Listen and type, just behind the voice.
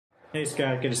Hey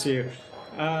Scott, good to see you.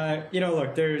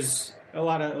 Look, there's a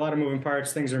lot of moving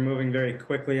parts. Things are moving very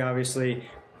quickly, obviously,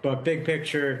 but big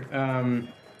picture,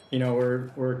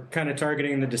 we're kind of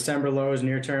targeting the December lows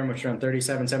near term, which are around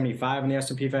 37.75 in the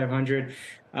S&P 500.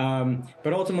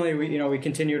 But ultimately, we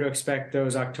continue to expect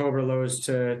those October lows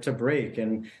to break.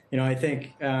 And I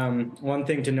think one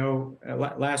thing to know,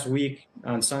 last week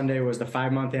on Sunday was the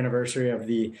 5-month anniversary of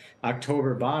the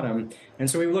October bottom, and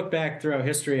so we looked back throughout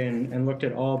history and looked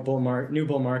at all new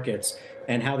bull markets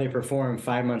and how they perform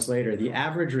 5 months later. The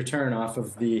average return off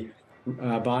of the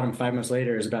bottom 5 months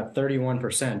later is about 31%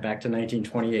 back to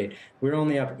 1928. We're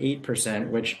only up 8%,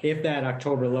 which, if that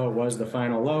October low was the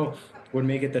final low, would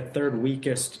make it the third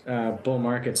weakest bull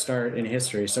market start in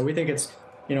history. So we think it's,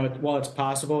 while it's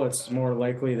possible, it's more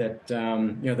likely that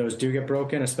those do get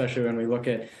broken, especially when we look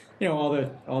at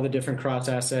all the different cross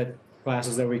asset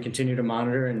classes that we continue to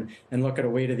monitor and look at a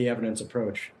weight of the evidence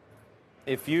approach.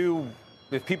 If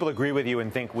people agree with you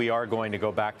and think we are going to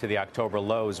go back to the October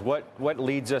lows, what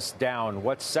leads us down?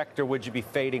 What sector would you be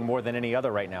fading more than any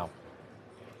other right now?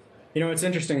 It's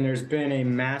interesting. There's been a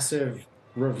massive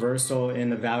reversal in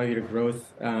the value to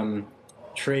growth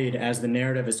trade as the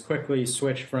narrative has quickly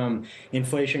switched from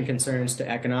inflation concerns to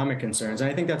economic concerns. And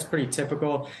I think that's pretty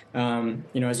typical.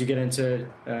 As you get into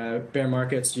bear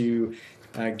markets, you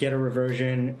get a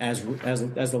reversion as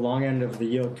the long end of the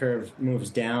yield curve moves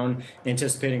down,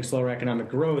 anticipating slower economic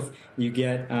growth. You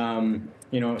get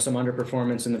some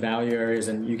underperformance in the value areas,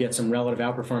 and you get some relative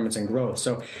outperformance in growth.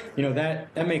 So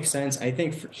that makes sense. I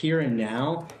think here and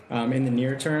now, in the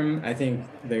near term, I think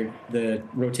the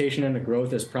rotation into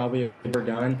growth is probably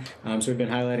overdone. So we've been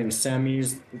highlighting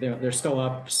semis. They're still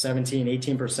up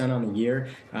 17-18% on the year.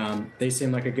 They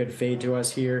seem like a good fade to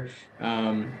us here.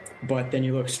 But then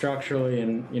you look structurally,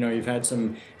 and you've had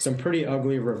some pretty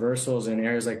ugly reversals in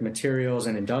areas like materials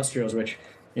and industrials, which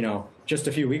just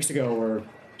a few weeks ago were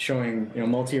showing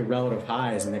multi-year relative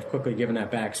highs, and they've quickly given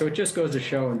that back. So it just goes to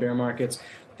show in bear markets,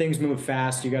 things move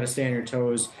fast. You got to stay on your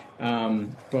toes.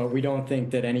 But we don't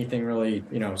think that anything really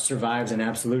survives in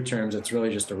absolute terms. It's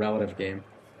really just a relative game.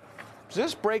 Does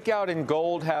this breakout in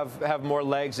gold have more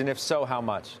legs, and if so, how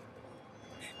much?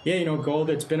 Yeah,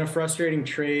 gold, it's been a frustrating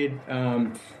trade.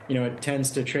 It tends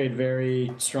to trade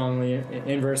very strongly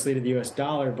inversely to the U.S.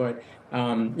 dollar, but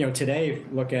today,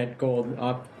 look at gold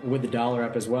up with the dollar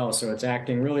up as well. So it's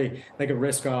acting really like a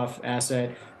risk-off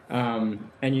asset.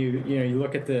 And you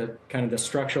look at the kind of the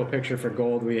structural picture for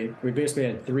gold. We basically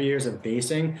had 3 years of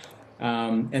basing.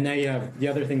 And now you have the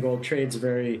other thing gold trades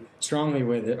very strongly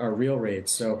with are real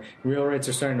rates. So real rates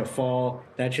are starting to fall.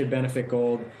 That should benefit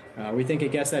gold. We think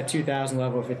it gets that 2,000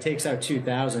 level. If it takes out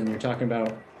 2,000, you're talking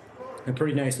about a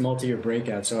pretty nice multi-year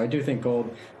breakout. So I do think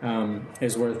gold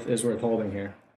is worth holding here.